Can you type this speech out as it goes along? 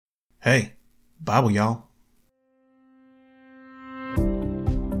Hey, Bible y'all.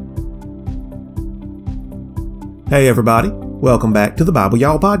 Hey everybody, welcome back to the Bible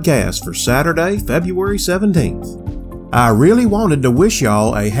Y'all podcast for Saturday, February 17th. I really wanted to wish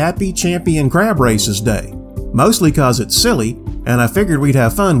y'all a happy Champion Crab Races Day, mostly cause it's silly and I figured we'd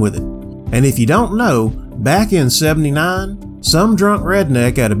have fun with it. And if you don't know, back in '79, some drunk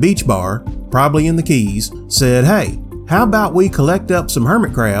redneck at a beach bar, probably in the Keys, said, hey, how about we collect up some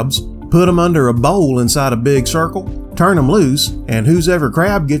hermit crabs, put them under a bowl inside a big circle, turn them loose, and whoever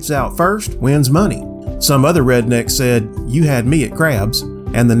crab gets out first wins money. Some other redneck said, you had me at crabs,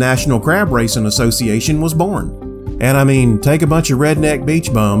 and the National Crab Racing Association was born. And I mean, take a bunch of redneck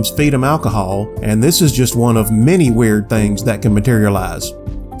beach bums, feed them alcohol, and this is just one of many weird things that can materialize.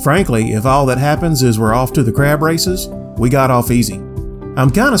 Frankly, if all that happens is we're off to the crab races, we got off easy. I'm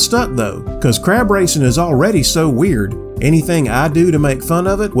kinda stuck though, cause crab racing is already so weird, anything I do to make fun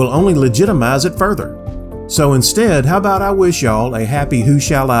of it will only legitimize it further. So instead, how about I wish y'all a happy Who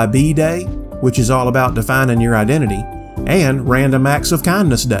Shall I Be Day, which is all about defining your identity, and Random Acts of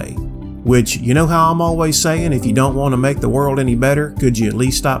Kindness Day, which, you know how I'm always saying if you don't want to make the world any better, could you at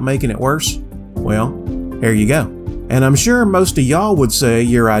least stop making it worse? Well, here you go. And I'm sure most of y'all would say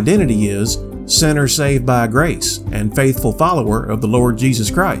your identity is sinner saved by grace and faithful follower of the Lord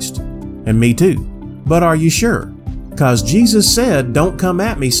Jesus Christ. And me too. But are you sure? Cause Jesus said, don't come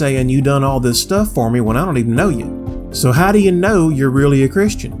at me saying you done all this stuff for me when I don't even know you. So how do you know you're really a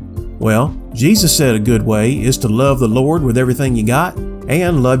Christian? Well, Jesus said a good way is to love the Lord with everything you got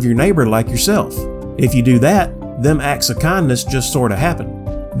and love your neighbor like yourself. If you do that, them acts of kindness just sort of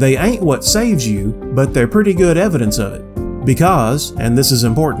happen. They ain't what saves you, but they're pretty good evidence of it. Because, and this is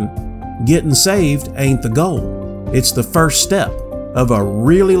important, getting saved ain't the goal. It's the first step of a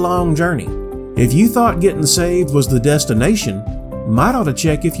really long journey. If you thought getting saved was the destination, might ought to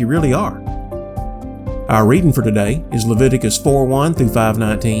check if you really are. Our reading for today is Leviticus 4:1 through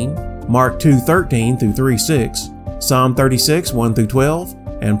 5:19, Mark 2:13 through 3:6, Psalm 36 1 through 12,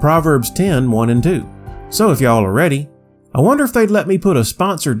 and Proverbs 10 1 and 2. So if y'all are ready, I wonder if they'd let me put a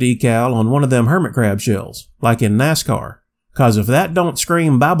sponsor decal on one of them hermit crab shells, like in NASCAR. Cause if that don't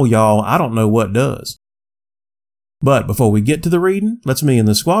scream Bible y'all, I don't know what does. But before we get to the reading, let's me and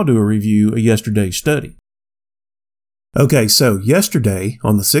the squad do a review of yesterday's study. Okay, so yesterday,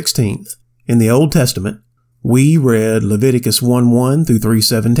 on the 16th, in the Old Testament, we read Leviticus 1:1 through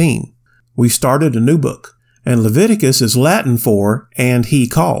 3:17. We started a new book, and Leviticus is Latin for, and he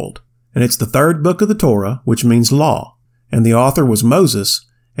called. And it's the third book of the Torah, which means law. And the author was Moses,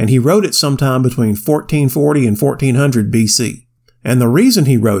 and he wrote it sometime between 1440 and 1400 BC. And the reason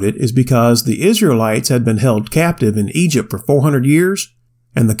he wrote it is because the Israelites had been held captive in Egypt for 400 years,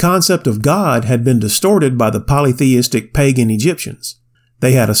 and the concept of God had been distorted by the polytheistic pagan Egyptians.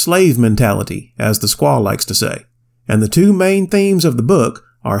 They had a slave mentality, as the squaw likes to say. And the two main themes of the book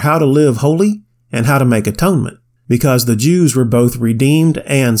are how to live holy and how to make atonement, because the Jews were both redeemed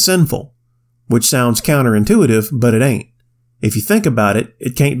and sinful, which sounds counterintuitive, but it ain't. If you think about it,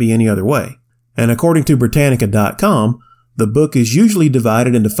 it can't be any other way. And according to Britannica.com, the book is usually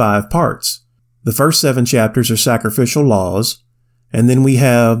divided into 5 parts. The first 7 chapters are sacrificial laws, and then we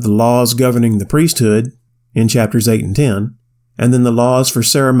have the laws governing the priesthood in chapters 8 and 10, and then the laws for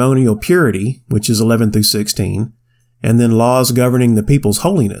ceremonial purity, which is 11 through 16, and then laws governing the people's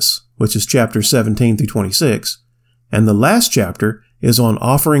holiness, which is chapters 17 through 26, and the last chapter is on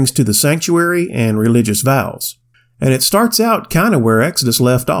offerings to the sanctuary and religious vows. And it starts out kind of where Exodus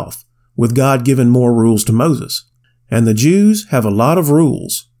left off, with God giving more rules to Moses. And the Jews have a lot of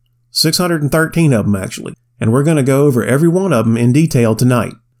rules, 613 of them actually, and we're going to go over every one of them in detail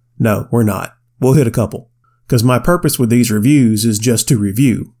tonight. No, we're not. We'll hit a couple, because my purpose with these reviews is just to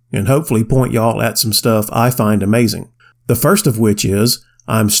review, and hopefully point y'all at some stuff I find amazing. The first of which is,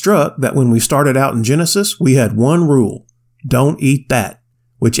 I'm struck that when we started out in Genesis, we had one rule, don't eat that,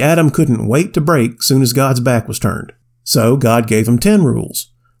 which Adam couldn't wait to break soon as God's back was turned. So God gave him 10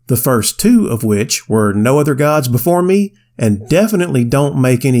 rules, the first 2 of which were no other gods before me and definitely don't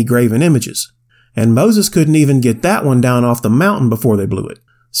make any graven images. And Moses couldn't even get that one down off the mountain before they blew it.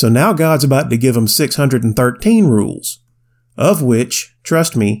 So now God's about to give him 613 rules, of which,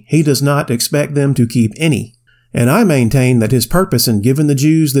 trust me, he does not expect them to keep any. And I maintain that his purpose in giving the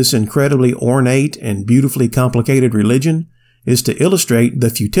Jews this incredibly ornate and beautifully complicated religion is to illustrate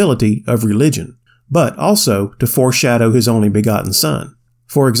the futility of religion, but also to foreshadow his only begotten Son.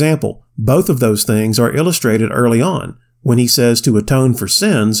 For example, both of those things are illustrated early on, when he says to atone for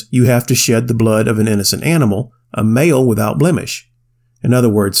sins, you have to shed the blood of an innocent animal, a male without blemish. In other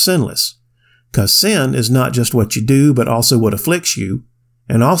words, sinless. Because sin is not just what you do, but also what afflicts you,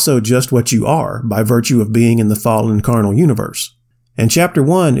 and also just what you are by virtue of being in the fallen carnal universe. And chapter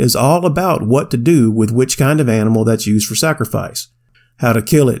 1 is all about what to do with which kind of animal that's used for sacrifice, how to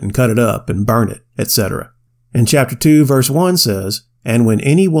kill it and cut it up and burn it, etc. And chapter 2 verse 1 says, "And when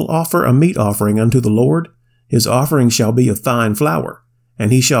any will offer a meat offering unto the Lord, his offering shall be of fine flour,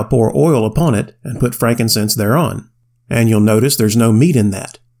 and he shall pour oil upon it and put frankincense thereon." And you'll notice there's no meat in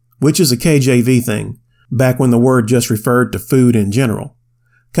that, which is a KJV thing, back when the word just referred to food in general.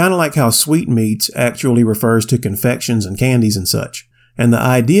 Kind of like how sweetmeats actually refers to confections and candies and such. And the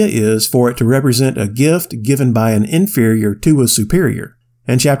idea is for it to represent a gift given by an inferior to a superior.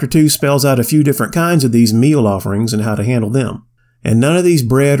 And chapter 2 spells out a few different kinds of these meal offerings and how to handle them. And none of these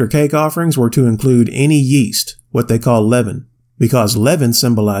bread or cake offerings were to include any yeast, what they call leaven, because leaven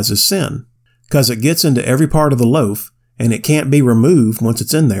symbolizes sin, because it gets into every part of the loaf and it can't be removed once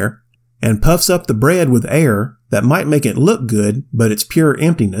it's in there, and puffs up the bread with air that might make it look good, but it's pure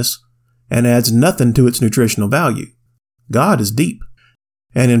emptiness, and adds nothing to its nutritional value. God is deep.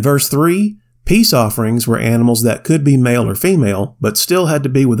 And in verse 3, peace offerings were animals that could be male or female, but still had to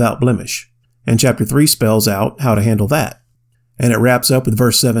be without blemish. And chapter 3 spells out how to handle that. And it wraps up with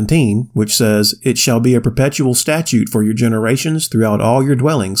verse 17, which says, "It shall be a perpetual statute for your generations throughout all your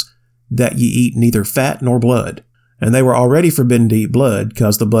dwellings, that ye eat neither fat nor blood." And they were already forbidden to eat blood,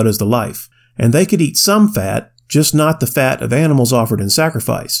 because the blood is the life. And they could eat some fat, just not the fat of animals offered in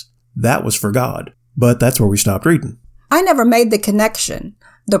sacrifice. That was for God. But that's where we stopped reading. I never made the connection.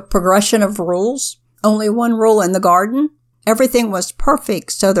 The progression of rules. Only one rule in the garden. Everything was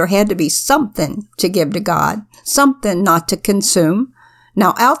perfect, so there had to be something to give to God, something not to consume.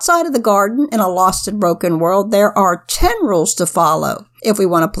 Now, outside of the garden, in a lost and broken world, there are 10 rules to follow if we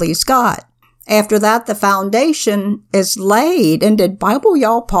want to please God. After that, the foundation is laid. And did Bible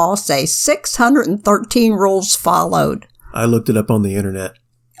Y'all Paul say 613 rules followed? I looked it up on the internet.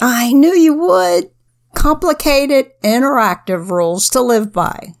 I knew you would. Complicated, interactive rules to live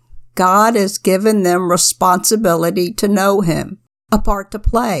by. God has given them responsibility to know Him, a part to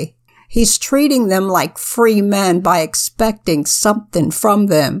play. He's treating them like free men by expecting something from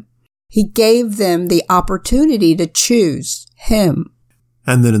them. He gave them the opportunity to choose Him.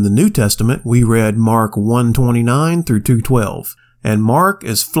 And then in the New Testament, we read Mark 1:29 through 2:12. And Mark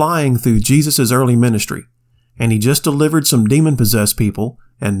is flying through Jesus' early ministry. And he just delivered some demon-possessed people,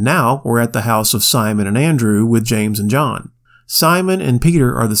 and now we're at the house of Simon and Andrew with James and John. Simon and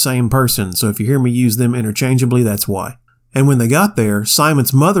Peter are the same person, so if you hear me use them interchangeably, that's why. And when they got there,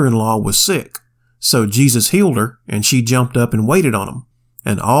 Simon's mother-in-law was sick. So Jesus healed her, and she jumped up and waited on him.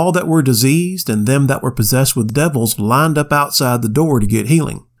 And all that were diseased and them that were possessed with devils lined up outside the door to get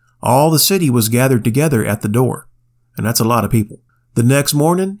healing. All the city was gathered together at the door. And that's a lot of people. The next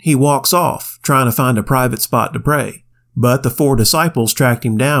morning, he walks off, trying to find a private spot to pray. But the 4 disciples tracked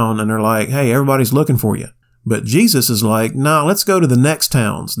him down and are like, "Hey, everybody's looking for you." But Jesus is like, "Nah, let's go to the next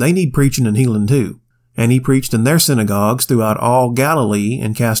towns. They need preaching and healing too." And he preached in their synagogues throughout all Galilee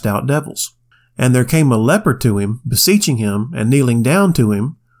and cast out devils. And there came a leper to him, beseeching him and kneeling down to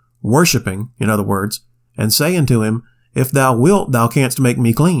him, worshipping, in other words, and saying to him, "If thou wilt, thou canst make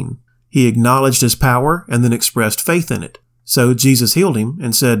me clean." He acknowledged his power and then expressed faith in it. So Jesus healed him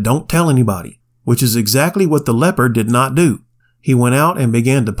and said, "Don't tell anybody," which is exactly what the leper did not do. He went out and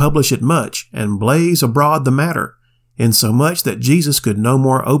began to publish it much and blaze abroad the matter, insomuch that Jesus could no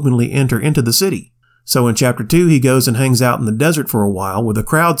more openly enter into the city. So in chapter 2, he goes and hangs out in the desert for a while with a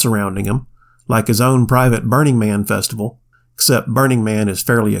crowd surrounding him, like his own private Burning Man festival, except Burning Man is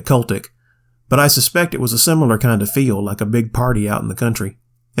fairly occultic, but I suspect it was a similar kind of feel, like a big party out in the country.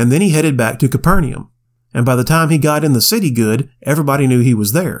 And then he headed back to Capernaum, and by the time he got in the city good, everybody knew he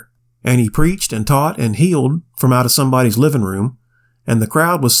was there. And he preached and taught and healed from out of somebody's living room, and the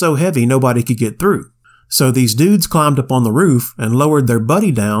crowd was so heavy nobody could get through. So these dudes climbed up on the roof and lowered their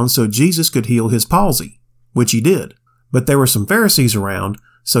buddy down so Jesus could heal his palsy, which he did. But there were some Pharisees around,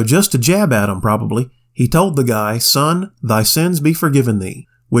 so just to jab at him probably, he told the guy, "Son, thy sins be forgiven thee,"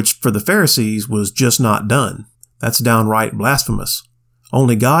 which for the Pharisees was just not done. That's downright blasphemous.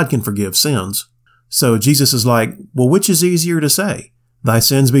 Only God can forgive sins. So Jesus is like, well, which is easier to say? Thy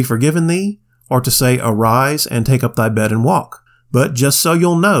sins be forgiven thee, or to say, arise and take up thy bed and walk? But just so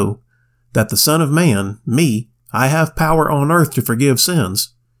you'll know that the Son of Man, me, I have power on earth to forgive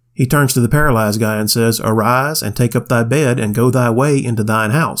sins. He turns to the paralyzed guy and says, arise and take up thy bed and go thy way into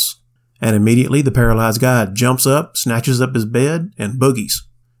thine house. And immediately the paralyzed guy jumps up, snatches up his bed, and boogies.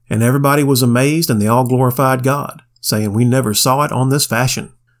 And everybody was amazed and they all glorified God, saying, we never saw it on this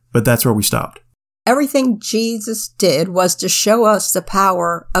fashion. But that's where we stopped. Everything Jesus did was to show us the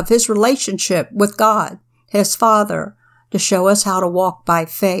power of his relationship with God, his Father, to show us how to walk by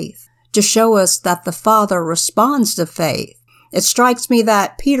faith, to show us that the Father responds to faith. It strikes me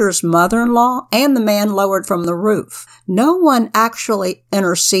that Peter's mother-in-law and the man lowered from the roof, no one actually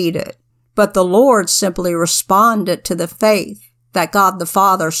interceded, but the Lord simply responded to the faith that God the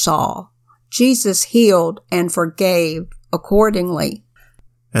Father saw. Jesus healed and forgave accordingly.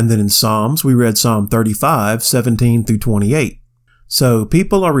 And then in Psalms, we read Psalm 35, 17 through 28. So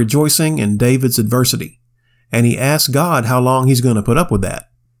people are rejoicing in David's adversity, and he asks God how long he's going to put up with that.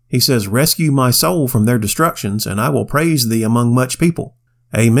 He says, "Rescue my soul from their destructions, and I will praise thee among much people."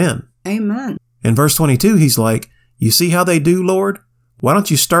 Amen. Amen. In verse 22, he's like, "You see how they do, Lord? Why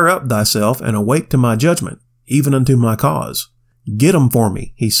don't you stir up thyself and awake to my judgment, even unto my cause? Get 'em for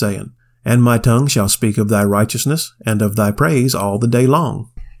me," he's saying, "and my tongue shall speak of thy righteousness and of thy praise all the day long."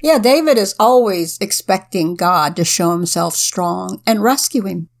 Yeah, David is always expecting God to show himself strong and rescue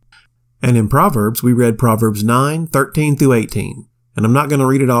him. And in Proverbs, we read Proverbs 9, 13 through 18. And I'm not going to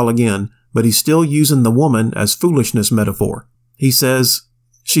read it all again, but he's still using the woman as foolishness metaphor. He says,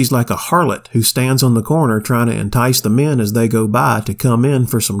 she's like a harlot who stands on the corner trying to entice the men as they go by to come in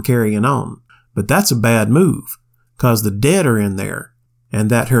for some carrying on. But that's a bad move, 'cause the dead are in there,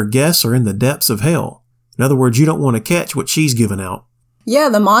 and that her guests are in the depths of hell. In other words, you don't want to catch what she's giving out. Yeah,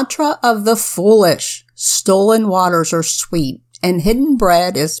 the mantra of the foolish. Stolen waters are sweet, and hidden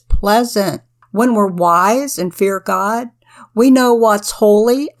bread is pleasant. When we're wise and fear God, we know what's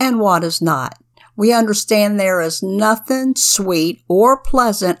holy and what is not. We understand there is nothing sweet or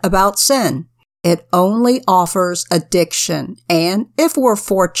pleasant about sin. It only offers addiction, and if we're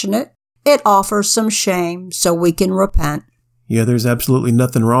fortunate, it offers some shame so we can repent. Yeah, there's absolutely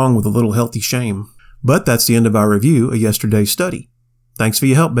nothing wrong with a little healthy shame. But that's the end of our review of yesterday's study. Thanks for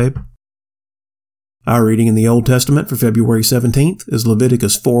your help, babe. Our reading in the Old Testament for February 17th is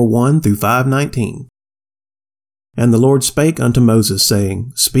Leviticus 4:1 through 5:19. And the Lord spake unto Moses,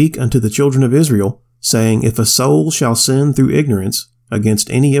 saying, Speak unto the children of Israel, saying, If a soul shall sin through ignorance against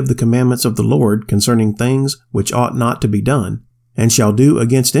any of the commandments of the Lord concerning things which ought not to be done, and shall do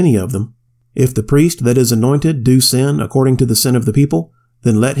against any of them, if the priest that is anointed do sin according to the sin of the people,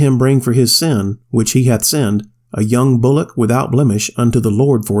 then let him bring for his sin, which he hath sinned, a young bullock without blemish unto the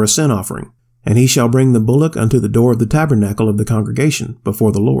Lord for a sin offering. And he shall bring the bullock unto the door of the tabernacle of the congregation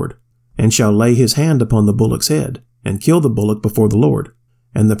before the Lord, and shall lay his hand upon the bullock's head, and kill the bullock before the Lord.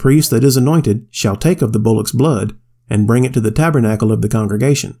 And the priest that is anointed shall take of the bullock's blood, and bring it to the tabernacle of the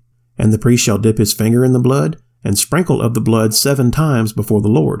congregation. And the priest shall dip his finger in the blood, and sprinkle of the blood 7 times before the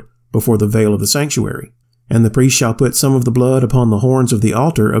Lord, before the veil of the sanctuary. And the priest shall put some of the blood upon the horns of the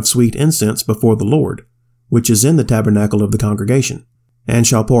altar of sweet incense before the Lord, which is in the tabernacle of the congregation, and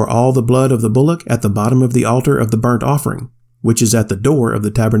shall pour all the blood of the bullock at the bottom of the altar of the burnt offering, which is at the door of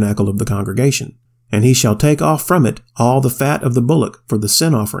the tabernacle of the congregation. And he shall take off from it all the fat of the bullock for the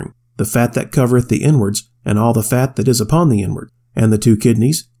sin offering, the fat that covereth the inwards, and all the fat that is upon the inward, and the 2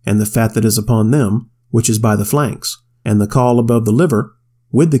 kidneys, and the fat that is upon them, which is by the flanks, and the caul above the liver,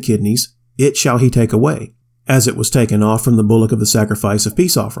 with the kidneys, it shall he take away, as it was taken off from the bullock of the sacrifice of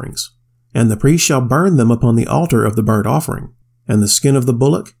peace offerings. And the priest shall burn them upon the altar of the burnt offering. And the skin of the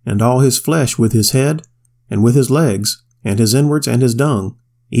bullock, and all his flesh with his head, and with his legs, and his inwards, and his dung,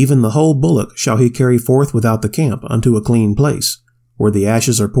 even the whole bullock shall he carry forth without the camp unto a clean place, where the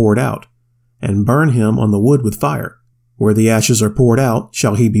ashes are poured out, and burn him on the wood with fire. Where the ashes are poured out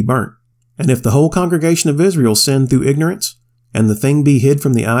shall he be burnt. And if the whole congregation of Israel sin through ignorance, and the thing be hid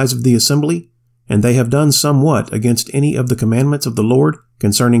from the eyes of the assembly, and they have done somewhat against any of the commandments of the Lord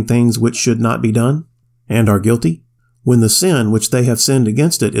concerning things which should not be done, and are guilty, when the sin which they have sinned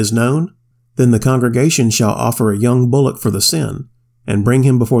against it is known, then the congregation shall offer a young bullock for the sin, and bring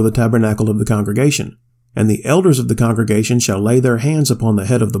him before the tabernacle of the congregation. And the elders of the congregation shall lay their hands upon the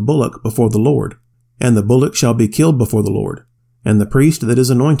head of the bullock before the Lord, and the bullock shall be killed before the Lord. And the priest that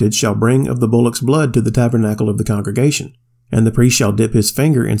is anointed shall bring of the bullock's blood to the tabernacle of the congregation. And the priest shall dip his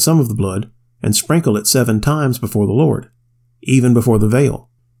finger in some of the blood, and sprinkle it 7 times before the Lord, even before the veil.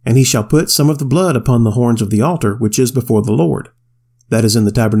 And he shall put some of the blood upon the horns of the altar which is before the Lord, that is in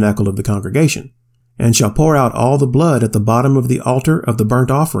the tabernacle of the congregation, and shall pour out all the blood at the bottom of the altar of the burnt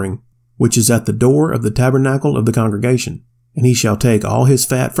offering, which is at the door of the tabernacle of the congregation. And he shall take all his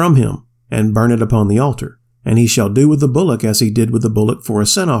fat from him, and burn it upon the altar. And he shall do with the bullock as he did with the bullock for a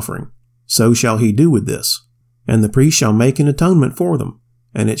sin offering. So shall he do with this. And the priest shall make an atonement for them,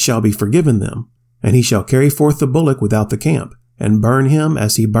 and it shall be forgiven them. And he shall carry forth the bullock without the camp, and burn him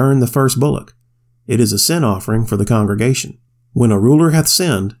as he burned the first bullock. It is a sin offering for the congregation. When a ruler hath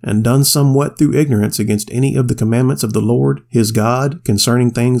sinned, and done somewhat through ignorance against any of the commandments of the Lord his God concerning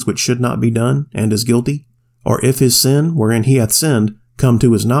things which should not be done, and is guilty, or if his sin wherein he hath sinned come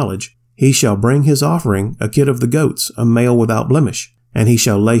to his knowledge, he shall bring his offering, a kid of the goats, a male without blemish, and he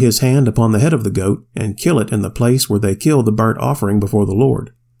shall lay his hand upon the head of the goat, and kill it in the place where they kill the burnt offering before the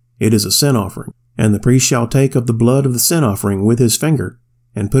Lord. It is a sin offering. And the priest shall take of the blood of the sin offering with his finger,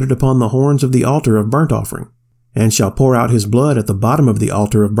 and put it upon the horns of the altar of burnt offering, and shall pour out his blood at the bottom of the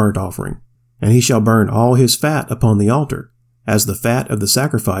altar of burnt offering. And he shall burn all his fat upon the altar, as the fat of the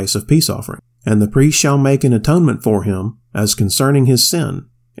sacrifice of peace offering. And the priest shall make an atonement for him, as concerning his sin,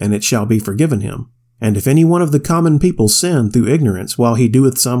 and it shall be forgiven him. And if any one of the common people sin through ignorance, while he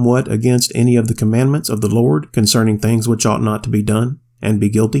doeth somewhat against any of the commandments of the Lord concerning things which ought not to be done, and be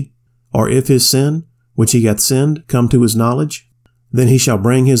guilty, or if his sin, which he hath sinned, come to his knowledge, then he shall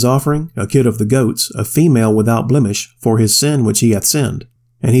bring his offering, a kid of the goats, a female without blemish, for his sin which he hath sinned.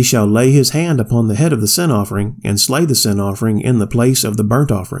 And he shall lay his hand upon the head of the sin offering, and slay the sin offering in the place of the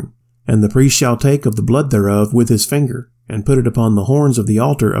burnt offering. And the priest shall take of the blood thereof with his finger, and put it upon the horns of the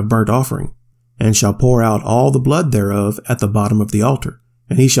altar of burnt offering, and shall pour out all the blood thereof at the bottom of the altar.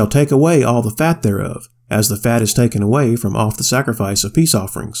 And he shall take away all the fat thereof, as the fat is taken away from off the sacrifice of peace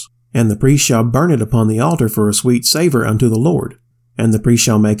offerings. And the priest shall burn it upon the altar for a sweet savor unto the Lord. And the priest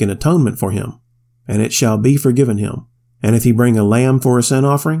shall make an atonement for him, and it shall be forgiven him. And if he bring a lamb for a sin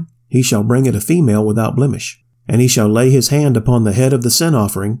offering, he shall bring it a female without blemish. And he shall lay his hand upon the head of the sin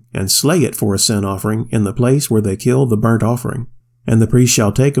offering, and slay it for a sin offering in the place where they kill the burnt offering. And the priest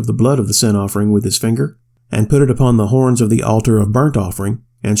shall take of the blood of the sin offering with his finger, and put it upon the horns of the altar of burnt offering,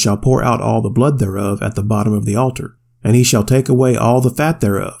 and shall pour out all the blood thereof at the bottom of the altar. And he shall take away all the fat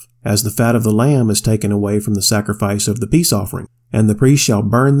thereof, as the fat of the lamb is taken away from the sacrifice of the peace offering. And the priest shall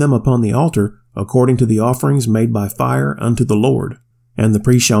burn them upon the altar, according to the offerings made by fire unto the Lord. And the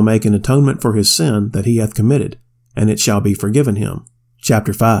priest shall make an atonement for his sin that he hath committed, and it shall be forgiven him.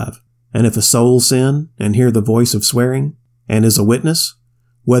 Chapter 5. And if a soul sin, and hear the voice of swearing, and is a witness,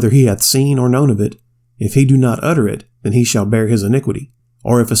 whether he hath seen or known of it, if he do not utter it, then he shall bear his iniquity.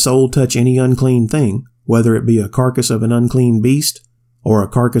 Or if a soul touch any unclean thing, whether it be a carcass of an unclean beast, or a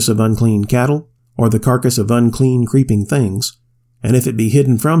carcass of unclean cattle, or the carcass of unclean creeping things, and if it be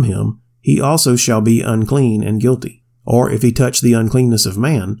hidden from him, he also shall be unclean and guilty. Or if he touch the uncleanness of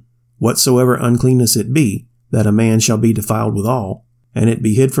man, whatsoever uncleanness it be, that a man shall be defiled withal, and it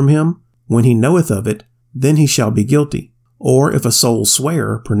be hid from him, when he knoweth of it, then he shall be guilty. Or if a soul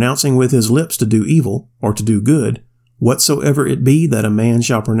swear, pronouncing with his lips to do evil, or to do good, whatsoever it be that a man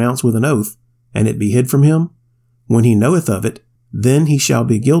shall pronounce with an oath, and it be hid from him, when he knoweth of it, then he shall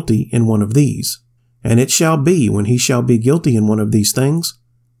be guilty in one of these. And it shall be, when he shall be guilty in one of these things,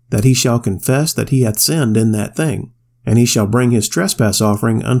 that he shall confess that he hath sinned in that thing, and he shall bring his trespass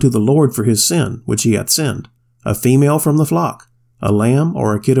offering unto the Lord for his sin which he hath sinned, a female from the flock, a lamb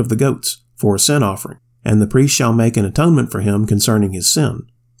or a kid of the goats, for a sin offering. And the priest shall make an atonement for him concerning his sin.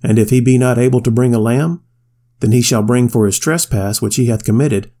 And if he be not able to bring a lamb, then he shall bring for his trespass which he hath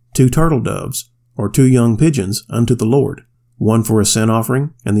committed 2 turtle doves, or 2 young pigeons, unto the Lord, one for a sin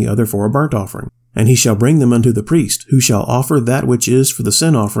offering, and the other for a burnt offering. And he shall bring them unto the priest, who shall offer that which is for the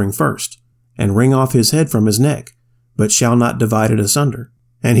sin offering first, and wring off his head from his neck, but shall not divide it asunder.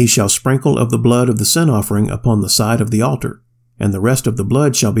 And he shall sprinkle of the blood of the sin offering upon the side of the altar, and the rest of the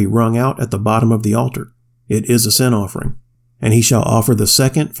blood shall be wrung out at the bottom of the altar. It is a sin offering. And he shall offer the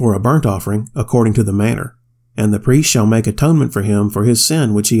second for a burnt offering, according to the manner. And the priest shall make atonement for him for his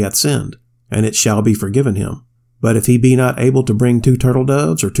sin which he hath sinned, and it shall be forgiven him. But if he be not able to bring 2 turtle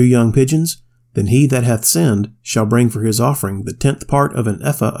doves or 2 young pigeons, then he that hath sinned shall bring for his offering the 10th part of an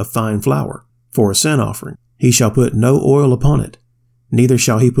ephah of fine flour, for a sin offering. He shall put no oil upon it, neither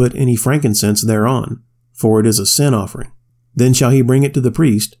shall he put any frankincense thereon, for it is a sin offering. Then shall he bring it to the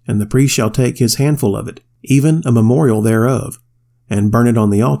priest, and the priest shall take his handful of it, even a memorial thereof, and burn it on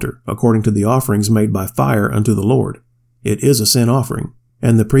the altar, according to the offerings made by fire unto the Lord. It is a sin offering.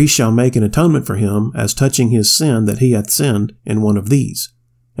 And the priest shall make an atonement for him as touching his sin that he hath sinned in one of these,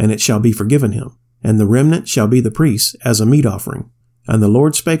 and it shall be forgiven him. And the remnant shall be the priest's as a meat offering. And the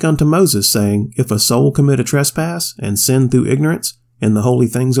Lord spake unto Moses, saying, If a soul commit a trespass, and sin through ignorance, in the holy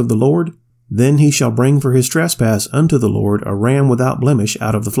things of the Lord, then he shall bring for his trespass unto the Lord a ram without blemish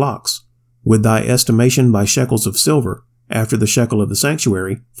out of the flocks, with thy estimation by shekels of silver, after the shekel of the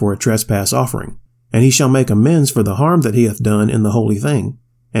sanctuary, for a trespass offering. And he shall make amends for the harm that he hath done in the holy thing,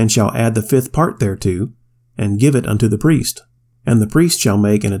 and shall add the 5th part thereto, and give it unto the priest. And the priest shall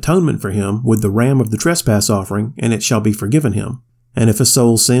make an atonement for him with the ram of the trespass offering, and it shall be forgiven him. And if a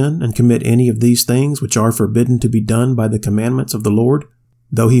soul sin, and commit any of these things which are forbidden to be done by the commandments of the Lord,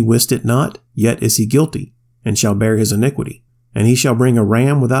 though he wist it not, yet is he guilty, and shall bear his iniquity. And he shall bring a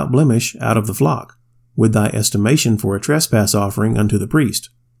ram without blemish out of the flock, with thy estimation for a trespass offering unto the priest.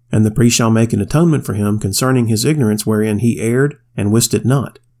 And the priest shall make an atonement for him concerning his ignorance wherein he erred and wist it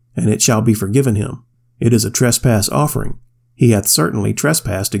not, and it shall be forgiven him. It is a trespass offering. He hath certainly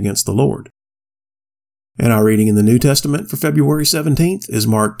trespassed against the Lord. And our reading in the New Testament for February 17th is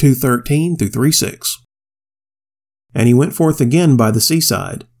Mark 2:13 through 3:6. And he went forth again by the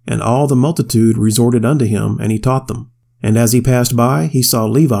seaside, and all the multitude resorted unto him, and he taught them. And as he passed by, he saw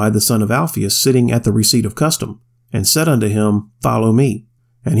Levi the son of Alphaeus sitting at the receipt of custom, and said unto him, Follow me.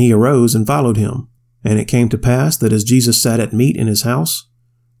 And he arose and followed him. And it came to pass that as Jesus sat at meat in his house,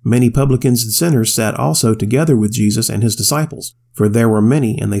 many publicans and sinners sat also together with Jesus and his disciples, for there were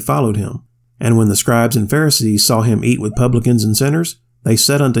many, and they followed him. And when the scribes and Pharisees saw him eat with publicans and sinners, they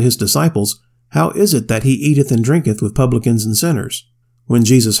said unto his disciples, How is it that he eateth and drinketh with publicans and sinners? When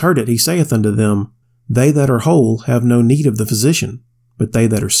Jesus heard it, he saith unto them, They that are whole have no need of the physician, but they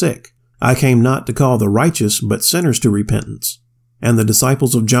that are sick. I came not to call the righteous, but sinners to repentance. And the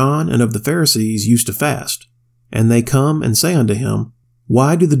disciples of John and of the Pharisees used to fast. And they come and say unto him,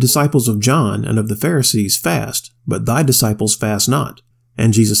 Why do the disciples of John and of the Pharisees fast, but thy disciples fast not?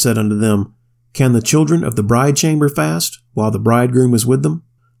 And Jesus said unto them, Can the children of the bride chamber fast, while the bridegroom is with them?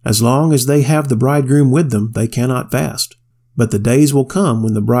 As long as they have the bridegroom with them, they cannot fast. But the days will come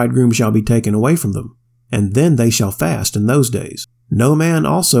when the bridegroom shall be taken away from them, and then they shall fast in those days. No man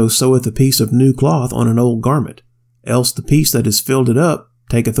also seweth a piece of new cloth on an old garment, else the piece that is filled it up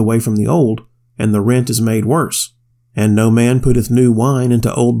taketh away from the old, and the rent is made worse. And no man putteth new wine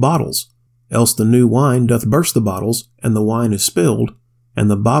into old bottles, else the new wine doth burst the bottles, and the wine is spilled, and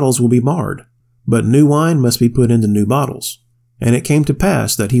the bottles will be marred. But new wine must be put into new bottles. And it came to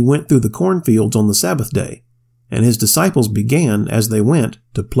pass that he went through the cornfields on the Sabbath day, and his disciples began, as they went,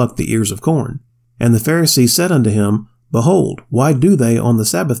 to pluck the ears of corn. And the Pharisees said unto him, Behold, why do they on the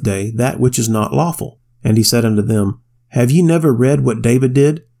Sabbath day that which is not lawful? And he said unto them, Have ye never read what David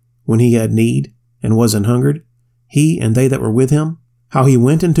did, when he had need, and was an hungered, he and they that were with him? How he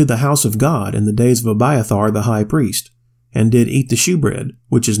went into the house of God in the days of Abiathar the high priest, and did eat the shewbread,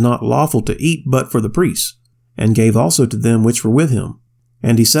 which is not lawful to eat but for the priests, and gave also to them which were with him.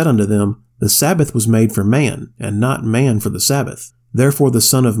 And he said unto them, The Sabbath was made for man, and not man for the Sabbath. Therefore the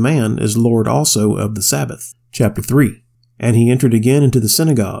Son of Man is Lord also of the Sabbath. Chapter 3. And he entered again into the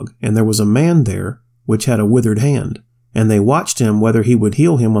synagogue, and there was a man there which had a withered hand. And they watched him whether he would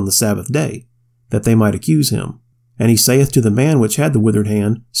heal him on the Sabbath day, that they might accuse him. And he saith to the man which had the withered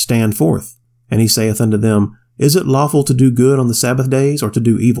hand, Stand forth. And he saith unto them, Is it lawful to do good on the Sabbath days, or to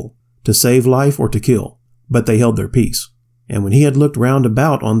do evil, to save life, or to kill? But they held their peace. And when he had looked round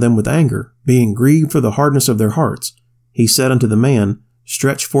about on them with anger, being grieved for the hardness of their hearts, he said unto the man,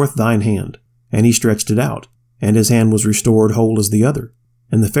 Stretch forth thine hand. And he stretched it out, and his hand was restored whole as the other.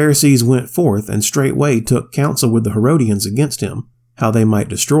 And the Pharisees went forth, and straightway took counsel with the Herodians against him, how they might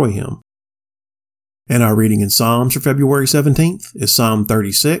destroy him. And our reading in Psalms for February 17th is Psalm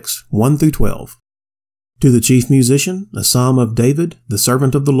 36, 1 through 12. To the chief musician, a psalm of David, the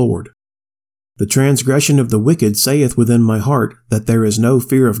servant of the Lord. The transgression of the wicked saith within my heart that there is no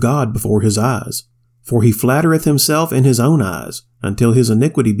fear of God before his eyes. For he flattereth himself in his own eyes, until his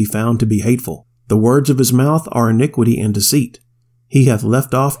iniquity be found to be hateful. The words of his mouth are iniquity and deceit. He hath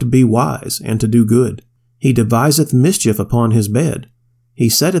left off to be wise, and to do good. He deviseth mischief upon his bed. He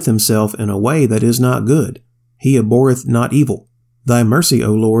setteth himself in a way that is not good. He abhorreth not evil. Thy mercy,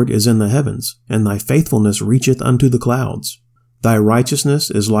 O Lord, is in the heavens, and thy faithfulness reacheth unto the clouds. Thy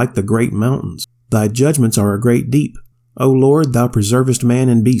righteousness is like the great mountains. Thy judgments are a great deep. O Lord, thou preservest man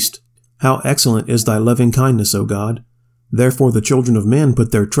and beast. How excellent is thy loving kindness, O God! Therefore the children of men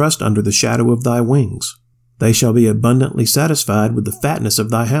put their trust under the shadow of thy wings. They shall be abundantly satisfied with the fatness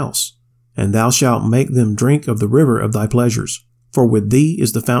of thy house, and thou shalt make them drink of the river of thy pleasures. For with thee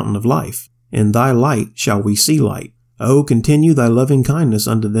is the fountain of life. In thy light shall we see light. O continue thy loving kindness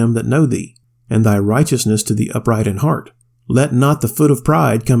unto them that know thee, and thy righteousness to the upright in heart. Let not the foot of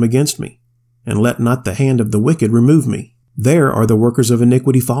pride come against me, and let not the hand of the wicked remove me. There are the workers of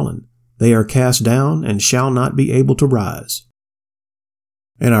iniquity fallen. They are cast down, and shall not be able to rise.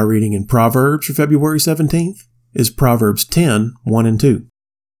 And our reading in Proverbs for February 17th is Proverbs 10, 1 and 2.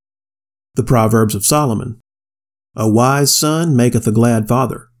 The Proverbs of Solomon. A wise son maketh a glad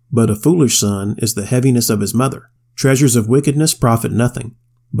father, but a foolish son is the heaviness of his mother. Treasures of wickedness profit nothing,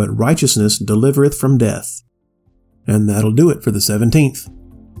 but righteousness delivereth from death. And that'll do it for the 17th.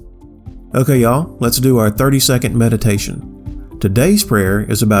 Okay, y'all, let's do our 30-second meditation. Today's prayer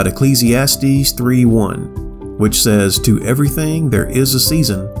is about Ecclesiastes 3:1, which says, To everything there is a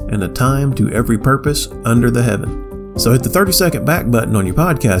season, and a time to every purpose under the heaven. So hit the 30-second back button on your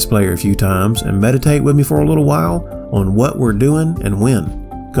podcast player a few times and meditate with me for a little while on what we're doing and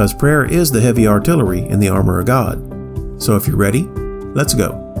when, because prayer is the heavy artillery in the armor of God. So if you're ready, let's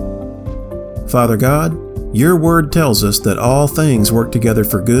go. Father God, your word tells us that all things work together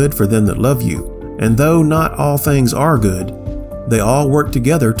for good for them that love you, and though not all things are good, they all work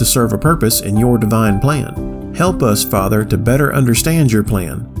together to serve a purpose in your divine plan. Help us, Father, to better understand your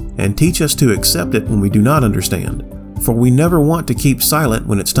plan, and teach us to accept it when we do not understand. For we never want to keep silent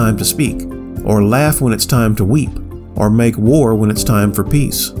when it's time to speak, or laugh when it's time to weep, or make war when it's time for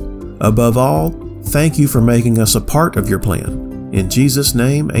peace. Above all, thank you for making us a part of your plan. In Jesus'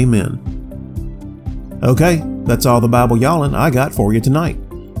 name, amen. Okay, that's all the Bible yawling I got for you tonight.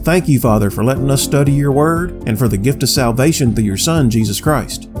 Thank you, Father, for letting us study your word and for the gift of salvation through your Son, Jesus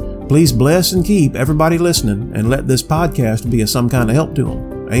Christ. Please bless and keep everybody listening and let this podcast be some kind of help to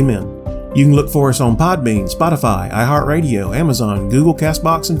them. Amen. You can look for us on Podbean, Spotify, iHeartRadio, Amazon, Google,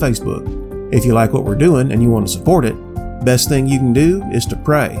 CastBox, and Facebook. If you like what we're doing and you want to support it, best thing you can do is to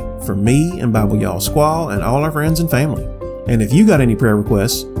pray for me and Bible Y'all Squaw and all our friends and family. And if you got any prayer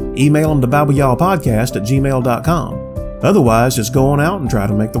requests, email them to BibleYallPodcast@gmail.com. Otherwise, just go on out and try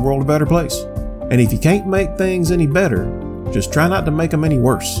to make the world a better place. And if you can't make things any better, just try not to make them any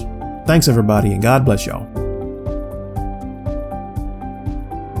worse. Thanks, everybody, and God bless y'all.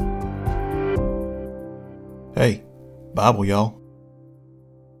 Hey, Bible, y'all.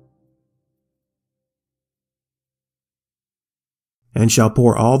 And shall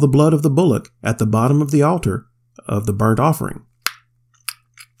pour all the blood of the bullock at the bottom of the altar of the burnt offering.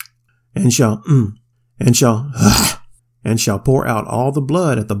 And shall pour out all the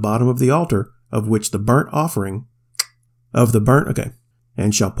blood at the bottom of the altar of which the burnt offering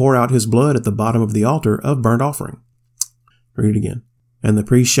and shall pour out his blood at the bottom of the altar of burnt offering. Read it again. And the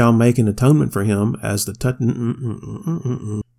priest shall make an atonement for him as the